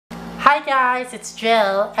Hi guys, it's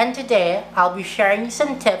Jill, and today I'll be sharing you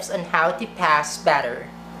some tips on how to pass better.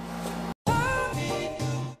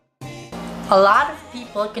 A lot of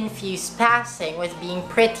people confuse passing with being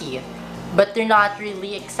pretty, but they're not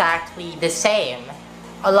really exactly the same.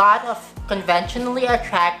 A lot of conventionally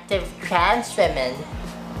attractive trans women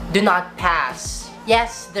do not pass.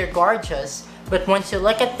 Yes, they're gorgeous, but once you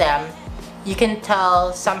look at them, you can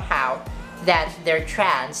tell somehow that they're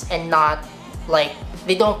trans and not like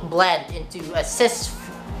they don't blend into a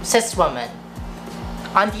cis woman.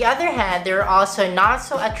 On the other hand, there are also not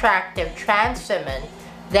so attractive trans women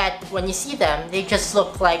that when you see them, they just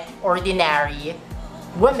look like ordinary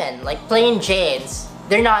women, like plain Janes.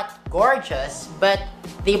 They're not gorgeous, but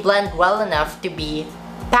they blend well enough to be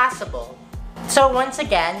passable. So once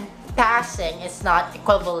again, passing is not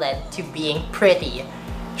equivalent to being pretty.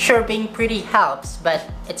 Sure, being pretty helps, but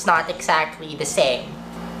it's not exactly the same.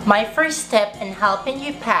 My first tip in helping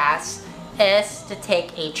you pass is to take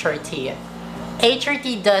HRT.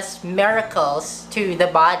 HRT does miracles to the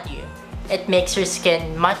body. It makes your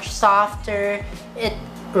skin much softer, it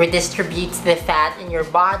redistributes the fat in your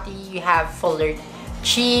body, you have fuller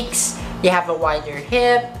cheeks, you have a wider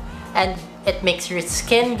hip, and it makes your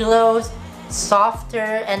skin glow,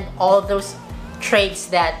 softer, and all those traits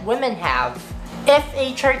that women have. If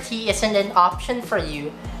HRT isn't an option for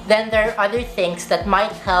you, then there are other things that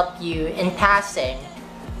might help you in passing.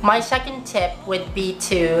 My second tip would be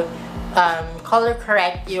to color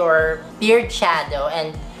correct your beard shadow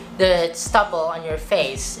and the stubble on your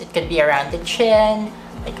face. It could be around the chin,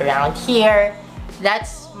 like around here.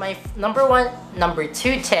 That's my number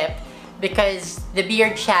two tip, because the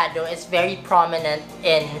beard shadow is very prominent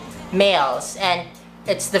in males, and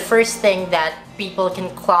it's the first thing that people can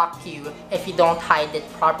clock you if you don't hide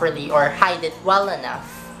it properly or hide it well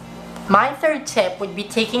enough. My third tip would be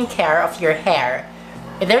taking care of your hair.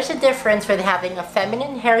 There's a difference with having a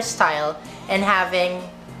feminine hairstyle and having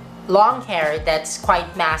long hair that's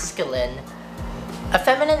quite masculine. A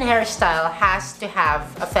feminine hairstyle has to have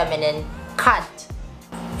a feminine cut.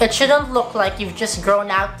 It shouldn't look like you've just grown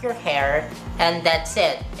out your hair and that's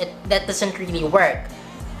it. That doesn't really work.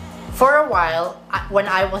 For a while, when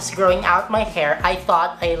I was growing out my hair, I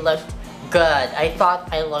thought I looked good. I thought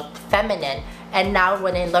I looked feminine. And now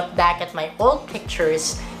when I look back at my old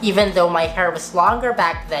pictures, even though my hair was longer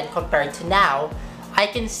back then compared to now, I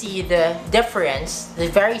can see the difference, the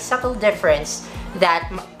very subtle difference that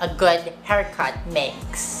a good haircut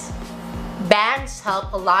makes. Bangs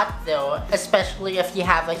help a lot though, especially if you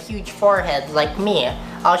have a huge forehead like me.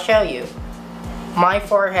 I'll show you. My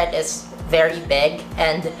forehead is very big,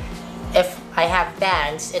 and if I have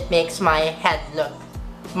bangs, it makes my head look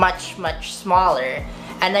much smaller.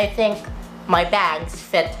 And I think my bangs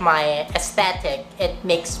fit my aesthetic. It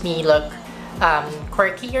makes me look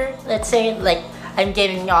quirkier, let's say. Like I'm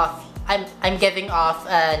giving off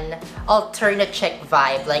an alternate chick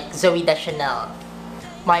vibe, like Zoe Deschanel.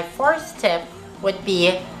 My fourth tip would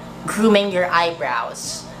be grooming your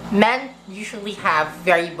eyebrows. Men usually have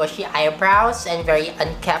very bushy eyebrows and very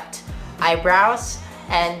unkept eyebrows,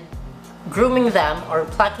 and grooming them or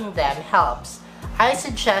plucking them helps. I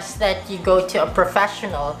suggest that you go to a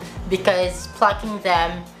professional because plucking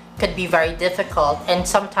them could be very difficult, and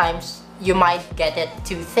sometimes you might get it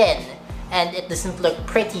too thin and it doesn't look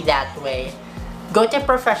pretty that way. Go to a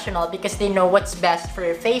professional because they know what's best for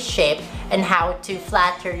your face shape and how to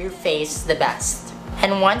flatter your face the best.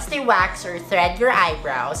 And once they wax or thread your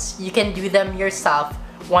eyebrows, you can do them yourself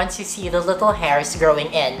once you see the little hairs growing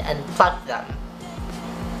in and pluck them.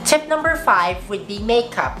 Tip number 5 would be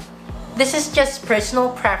makeup. This is just personal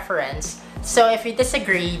preference, so if you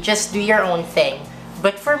disagree, just do your own thing.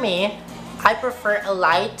 But for me, I prefer a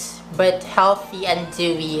light but healthy and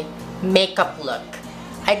dewy makeup look.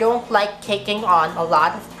 I don't like taking on a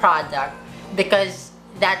lot of product because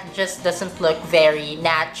that just doesn't look very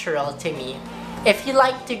natural to me. If you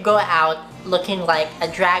like to go out looking like a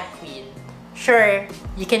drag queen, sure,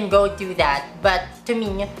 you can go do that, but to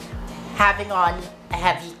me, having on a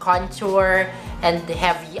heavy contour and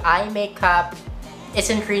heavy eye makeup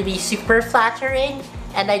isn't really super flattering,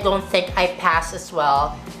 and I don't think I pass as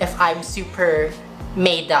well if I'm super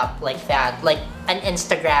made up like that, like an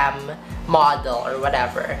Instagram model or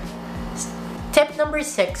whatever. Tip number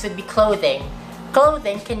 6 would be clothing.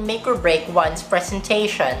 Clothing can make or break one's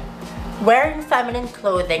presentation. Wearing feminine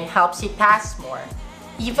clothing helps you pass more.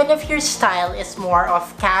 Even if your style is more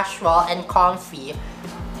of casual and comfy,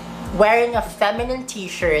 wearing a feminine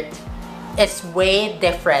t-shirt is way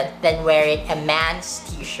different than wearing a man's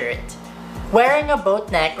t-shirt. Wearing a boat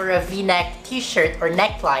neck or a v-neck t-shirt or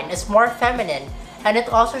neckline is more feminine and it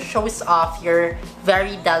also shows off your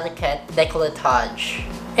very delicate décolletage.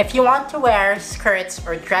 If you want to wear skirts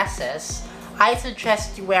or dresses, I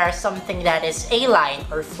suggest you wear something that is A-line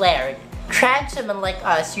or flared. Trans women like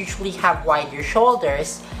us usually have wider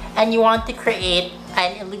shoulders, and you want to create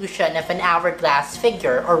an illusion of an hourglass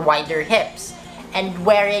figure or wider hips, and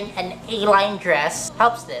wearing an A-line dress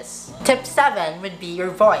helps this. Tip 7 would be your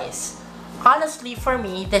voice. Honestly, for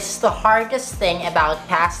me, this is the hardest thing about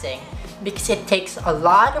passing because it takes a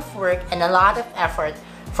lot of work and a lot of effort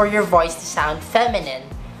for your voice to sound feminine.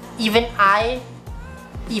 Even I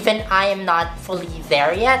am not fully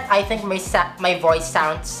there yet. I think my voice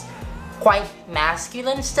sounds quite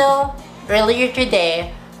masculine still. Earlier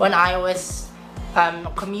today, when I was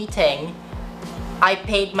commuting, I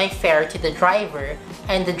paid my fare to the driver,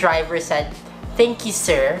 and the driver said, "Thank you,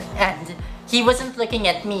 sir." And he wasn't looking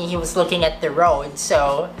at me, he was looking at the road,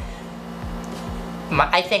 so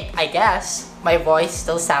I guess my voice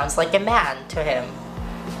still sounds like a man to him.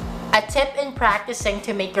 A tip in practicing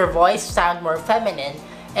to make your voice sound more feminine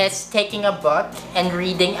is taking a book and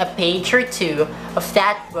reading a page or two of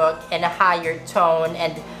that book in a higher tone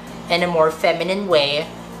and in a more feminine way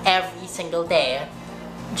every single day.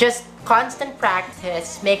 Just constant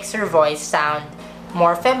practice makes your voice sound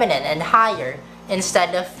more feminine and higher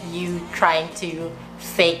instead of you trying to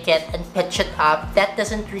fake it and pitch it up. That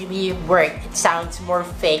doesn't really work. It sounds more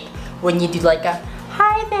fake when you do like a,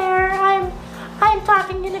 "Hi there, I'm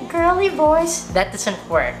talking in a girly voice." That doesn't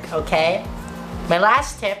work, okay? My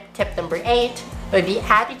last tip, tip number 8, would be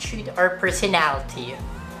attitude or personality.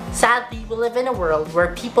 Sadly, we live in a world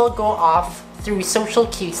where people go off through social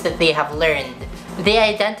cues that they have learned. They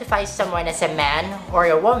identify someone as a man or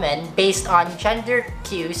a woman based on gender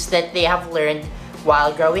cues that they have learned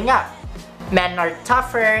while growing up. Men are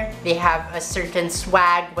tougher, they have a certain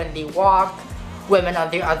swag when they walk. Women,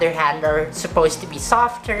 on the other hand, are supposed to be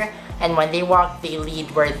softer, and when they walk, they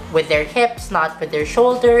lead with their hips, not with their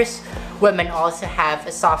shoulders. Women also have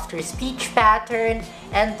a softer speech pattern,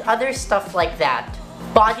 and other stuff like that.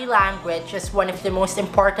 Body language is one of the most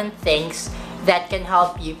important things that can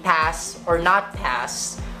help you pass or not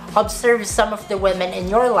pass. Observe some of the women in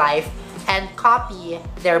your life and copy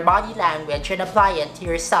their body language and apply it to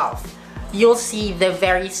yourself. You'll see the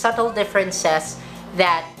very subtle differences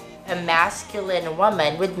that a masculine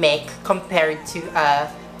woman would make compared to a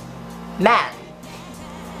man.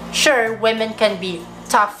 Sure, women can be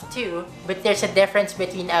tough too, but there's a difference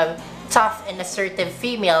between a tough and assertive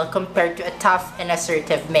female compared to a tough and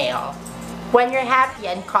assertive male. When you're happy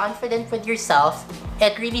and confident with yourself,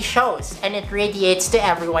 it really shows and it radiates to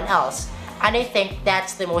everyone else. And I think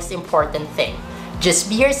that's the most important thing. Just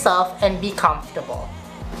be yourself and be comfortable.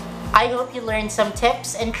 I hope you learned some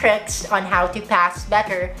tips and tricks on how to pass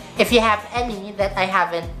better. If you have any that I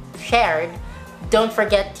haven't shared, don't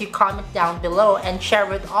forget to comment down below and share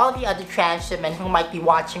with all the other trans women who might be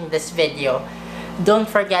watching this video. Don't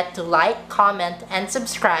forget to like, comment, and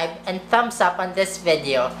subscribe, and thumbs up on this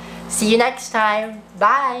video. See you next time.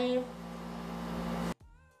 Bye!